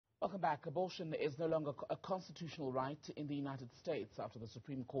Welcome back. Abortion is no longer a constitutional right in the United States after the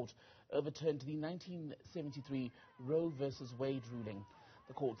Supreme Court overturned the 1973 Roe versus Wade ruling.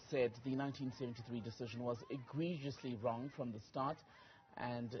 The court said the 1973 decision was egregiously wrong from the start,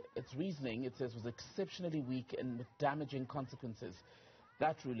 and its reasoning, it says, was exceptionally weak and with damaging consequences.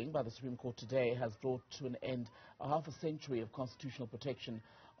 That ruling by the Supreme Court today has brought to an end a half a century of constitutional protection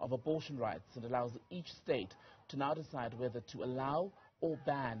of abortion rights and allows each state to now decide whether to allow or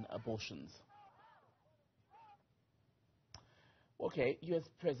ban abortions. Okay, U.S.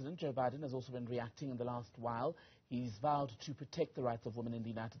 President Joe Biden has also been reacting in the last while. He's vowed to protect the rights of women in the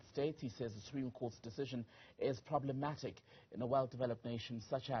United States. He says the Supreme Court's decision is problematic in a well-developed nation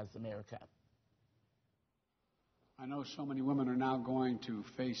such as America. I know so many women are now going to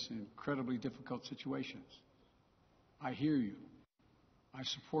face incredibly difficult situations. I hear you. I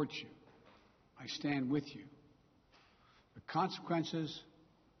support you. I stand with you. The consequences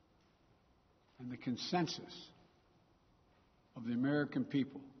and the consensus of the American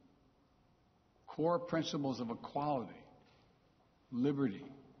people, core principles of equality, liberty,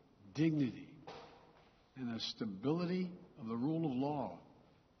 dignity, and the stability of the rule of law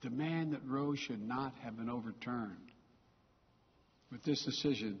demand that Roe should not have been overturned. With this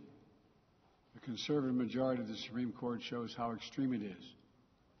decision, the conservative majority of the Supreme Court shows how extreme it is,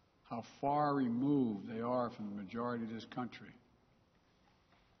 how far removed they are from the majority of this country.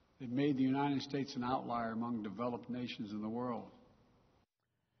 They've made the United States an outlier among developed nations in the world.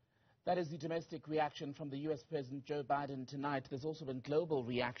 That is the domestic reaction from the U.S. President Joe Biden tonight. There's also been global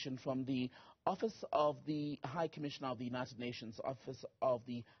reaction from the Office of the High Commissioner of the United Nations, Office of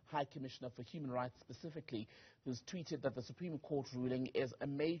the High Commissioner for Human Rights specifically, who's tweeted that the Supreme Court ruling is a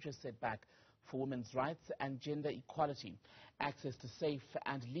major setback for women's rights and gender equality. Access to safe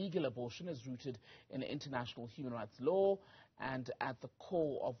and legal abortion is rooted in international human rights law and at the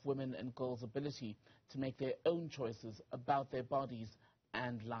core of women and girls' ability to make their own choices about their bodies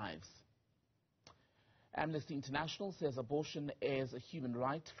and lives. Amnesty International says abortion is a human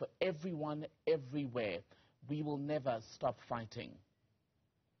right for everyone, everywhere. We will never stop fighting.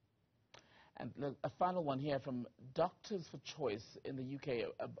 And a final one here from Doctors for Choice in the UK,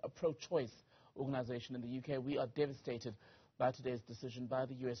 a pro-choice organization in the UK. We are devastated by today's decision by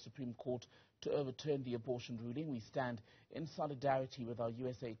the US Supreme Court to overturn the abortion ruling. We stand in solidarity with our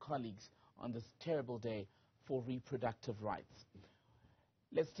USA colleagues on this terrible day for reproductive rights.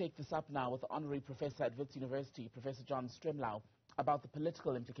 Let's take this up now with the Honorary Professor at Wits University, Professor John Stremlau, about the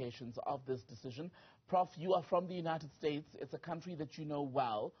political implications of this decision. Prof, you are from the United States. It's a country that you know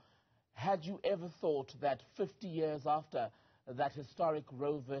well. Had you ever thought that 50 years after that historic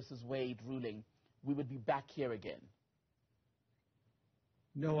Roe versus Wade ruling, we would be back here again?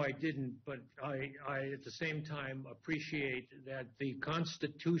 No, I didn't, but I at the same time appreciate that the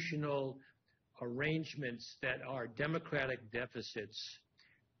constitutional arrangements that are democratic deficits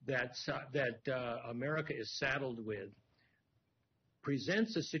that America is saddled with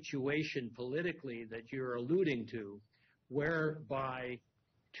presents a situation politically that you're alluding to whereby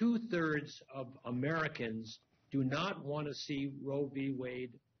 2/3 of Americans do not want to see Roe v.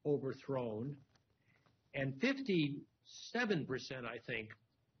 Wade overthrown, and 57%, I think,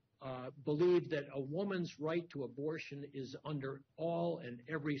 believe that a woman's right to abortion is under all and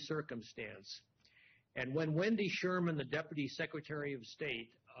every circumstance. And when Wendy Sherman, the Deputy Secretary of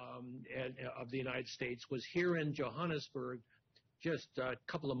State of the United States, was here in Johannesburg just a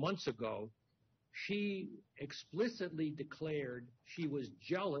couple of months ago, she explicitly declared she was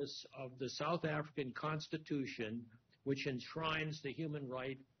jealous of the South African Constitution, which enshrines the human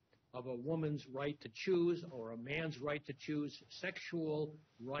right of a woman's right to choose or a man's right to choose. Sexual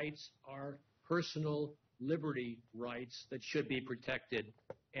rights are personal liberty rights that should be protected.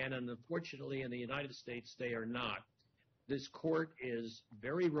 And unfortunately, in the United States, they are not. This court is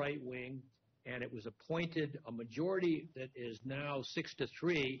very right-wing, and it was appointed, a majority that is now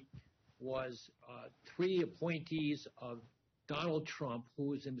 6-3, was 3 appointees of Donald Trump,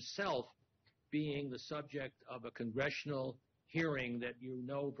 who is himself being the subject of a congressional hearing that you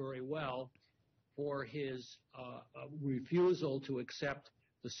know very well for his refusal to accept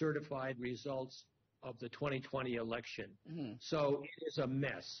the certified results of the 2020 election. Mm-hmm. So it is a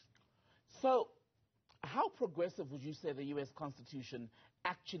mess. So how progressive would you say the U.S. Constitution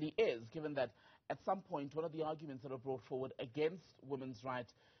actually is, given that at some point one of the arguments that were brought forward against women's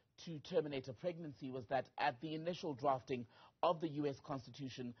right to terminate a pregnancy was that at the initial drafting of the U.S.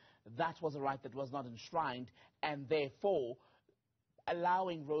 Constitution, that was a right that was not enshrined, and therefore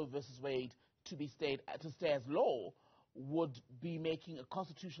allowing Roe versus Wade to stay as law would be making a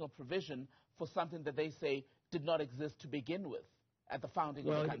constitutional provision for something that they say did not exist to begin with. at the founding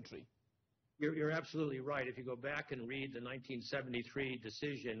of the country. You're absolutely right. If you go back and read the 1973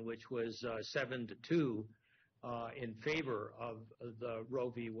 decision, which was 7-2 in favor of the Roe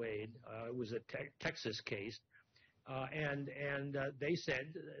v. Wade, it was a Texas case, and they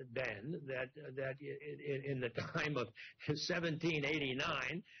said then that in the time of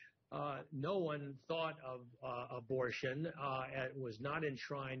 1789, no one thought of abortion. It was not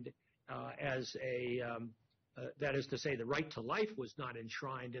enshrined as a that is to say, the right to life was not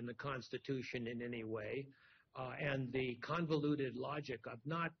enshrined in the Constitution in any way, and the convoluted logic.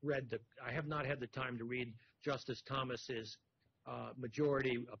 I have not had the time to read Justice Thomas's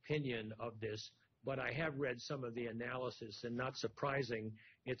majority opinion of this, but I have read some of the analysis, and not surprising,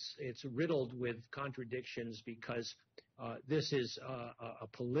 it's riddled with contradictions because this is a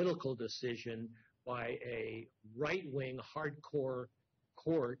political decision by a right-wing hardcore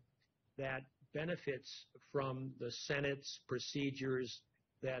court that benefits from the Senate's procedures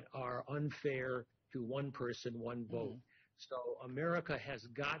that are unfair to one person, one vote. So America has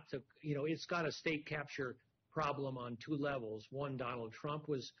got to, it's got a state capture problem on two levels. One, Donald Trump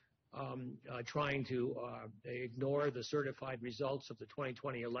was trying to ignore the certified results of the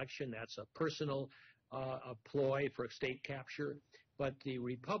 2020 election. That's a personal ploy for state capture. But the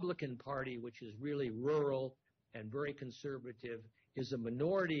Republican Party, which is really rural and very conservative, is a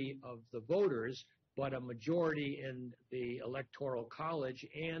minority of the voters, but a majority in the Electoral College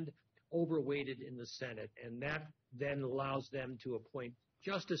and overweighted in the Senate. And that then allows them to appoint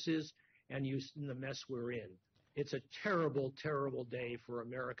justices and use the mess we're in. It's a terrible, terrible day for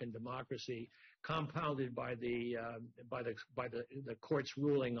American democracy, compounded by the court's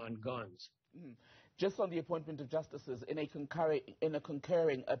ruling on guns. Just on the appointment of justices, in a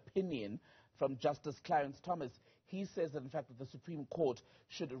concurring opinion from Justice Clarence Thomas, he says that, in fact, that the Supreme Court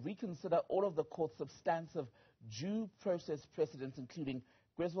should reconsider all of the court's substantive due process precedents, including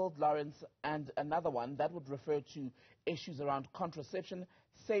Griswold, Lawrence, and another one that would refer to issues around contraception,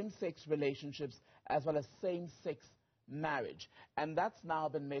 same-sex relationships, as well as same-sex marriage. And that's now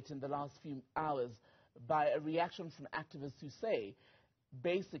been met in the last few hours by a reaction from activists who say,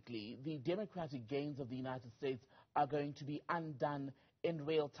 basically, the democratic gains of the United States are going to be undone in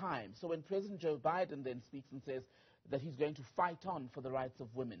real time. So when President Joe Biden then speaks and says that he's going to fight on for the rights of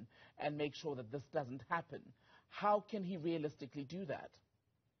women and make sure that this doesn't happen, how can he realistically do that?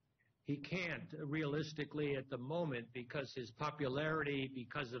 He can't realistically at the moment because his popularity,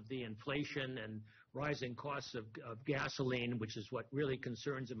 because of the inflation and rising costs of gasoline, which is what really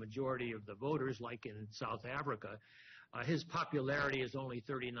concerns a majority of the voters, like in South Africa, his popularity is only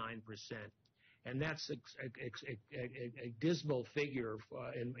 39%. And that's a dismal figure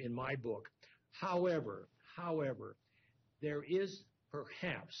in my book. However, there is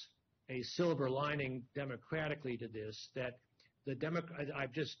perhaps a silver lining democratically to this, that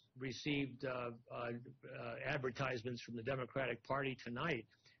I've just received advertisements from the Democratic Party tonight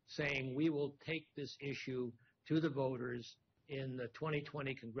saying we will take this issue to the voters in the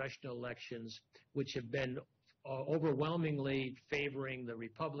 2020 congressional elections, which have been overwhelmingly favoring the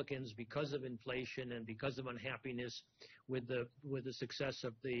Republicans because of inflation and because of unhappiness with the success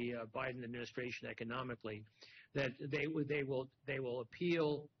of the Biden administration economically, that they will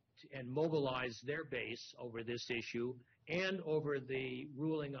appeal and mobilize their base over this issue and over the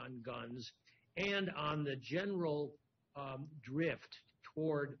ruling on guns and on the general drift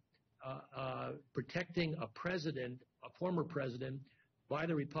toward protecting a former president by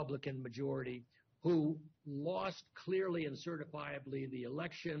the Republican majority who lost clearly and certifiably the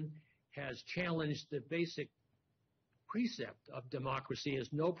election, has challenged the basic precept of democracy as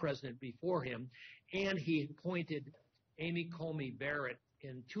no president before him, and he appointed Amy Coney Barrett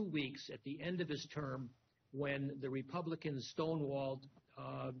in 2 weeks at the end of his term when the Republicans stonewalled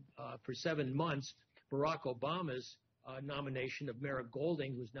for 7 months Barack Obama's nomination of Merrick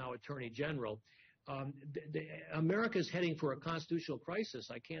Golding, who's now Attorney General. America is heading for a constitutional crisis.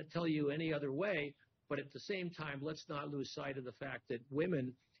 I can't tell you any other way, but at the same time, let's not lose sight of the fact that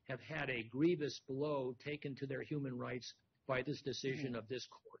women have had a grievous blow taken to their human rights by this decision of this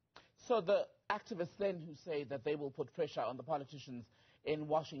court. So the activists then who say that they will put pressure on the politicians in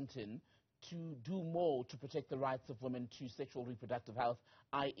Washington to do more to protect the rights of women to sexual reproductive health,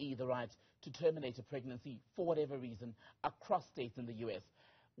 i.e. the right to terminate a pregnancy for whatever reason across states in the U.S.,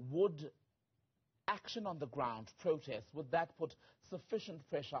 would action on the ground, protests, would that put sufficient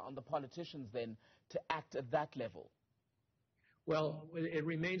pressure on the politicians then to act at that level? Well, it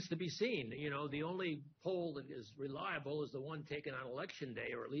remains to be seen. You know, the only poll that is reliable is the one taken on Election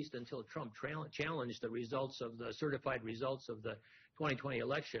Day, or at least until Trump challenged the results of the certified results of the 2020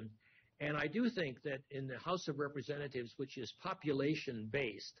 election. And I do think that in the House of Representatives, which is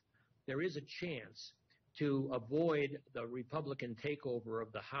population-based, there is a chance to avoid the Republican takeover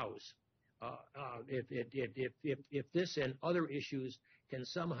of the House. If this and other issues can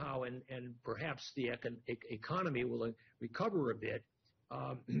somehow, and perhaps the economy will recover a bit,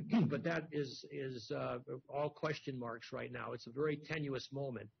 but that is all question marks right now. It's a very tenuous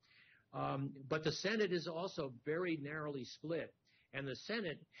moment. But the Senate is also very narrowly split, and the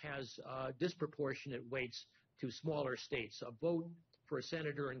Senate has disproportionate weights to smaller states. A vote for a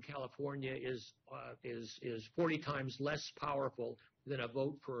senator in California is 40 times less powerful than a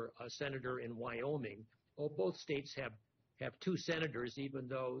vote for a senator in Wyoming. Well, both states have two senators, even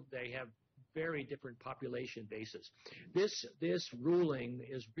though they have very different population bases. This ruling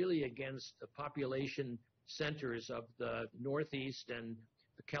is really against the population centers of the Northeast and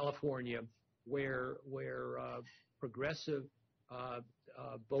California, where progressive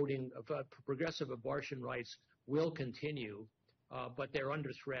voting, progressive abortion rights will continue, but they're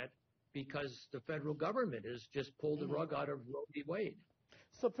under threat because the federal government has just pulled the rug out of Roe v. Wade.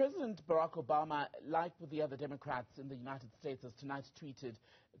 So President Barack Obama, like with the other Democrats in the United States, has tonight tweeted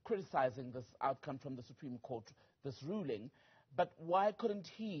criticizing this outcome from the Supreme Court, this ruling. But why couldn't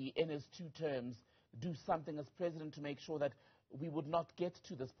he, in his 2 terms, do something as president to make sure that we would not get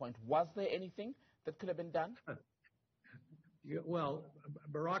to this point? Was there anything that could have been done? Well,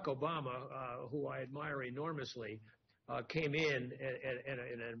 Barack Obama, who I admire enormously, came in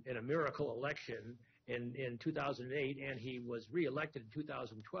a miracle election in 2008, and he was reelected in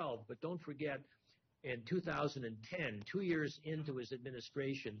 2012. But don't forget, in 2010, 2 years into his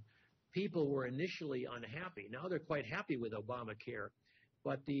administration, people were initially unhappy. Now they're quite happy with Obamacare.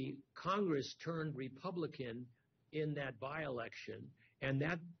 But the Congress turned Republican in that by-election, and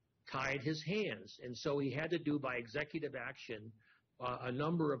that tied his hands. And so he had to do, by executive action, a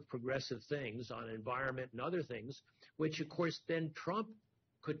number of progressive things on environment and other things, which, of course, then Trump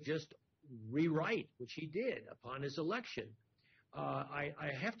could just rewrite, which he did upon his election. I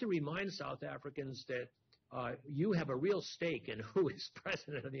have to remind South Africans that you have a real stake in who is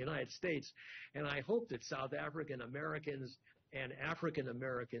president of the United States, and I hope that South African Americans and African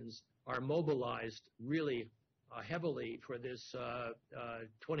Americans are mobilized really heavily for this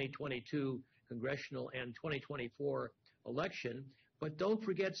 2022 congressional and 2024 election. But don't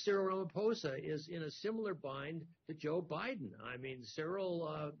forget, Cyril Ramaphosa is in a similar bind to Joe Biden. I mean,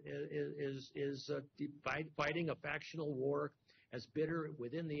 Cyril is fighting a factional war as bitter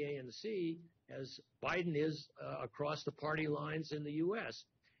within the ANC as Biden is across the party lines in the U.S.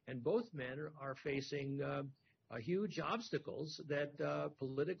 And both men are facing huge obstacles that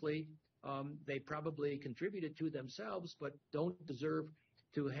politically they probably contributed to themselves, but don't deserve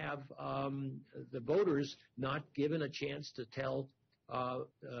to have the voters not given a chance to tell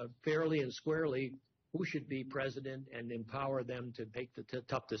fairly and squarely who should be president and empower them to make the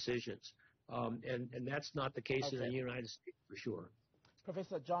tough decisions. And that's not the case in the United States for sure.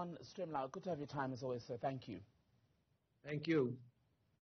 Professor John Stremlau, good to have your time as always, sir. Thank you. Thank you.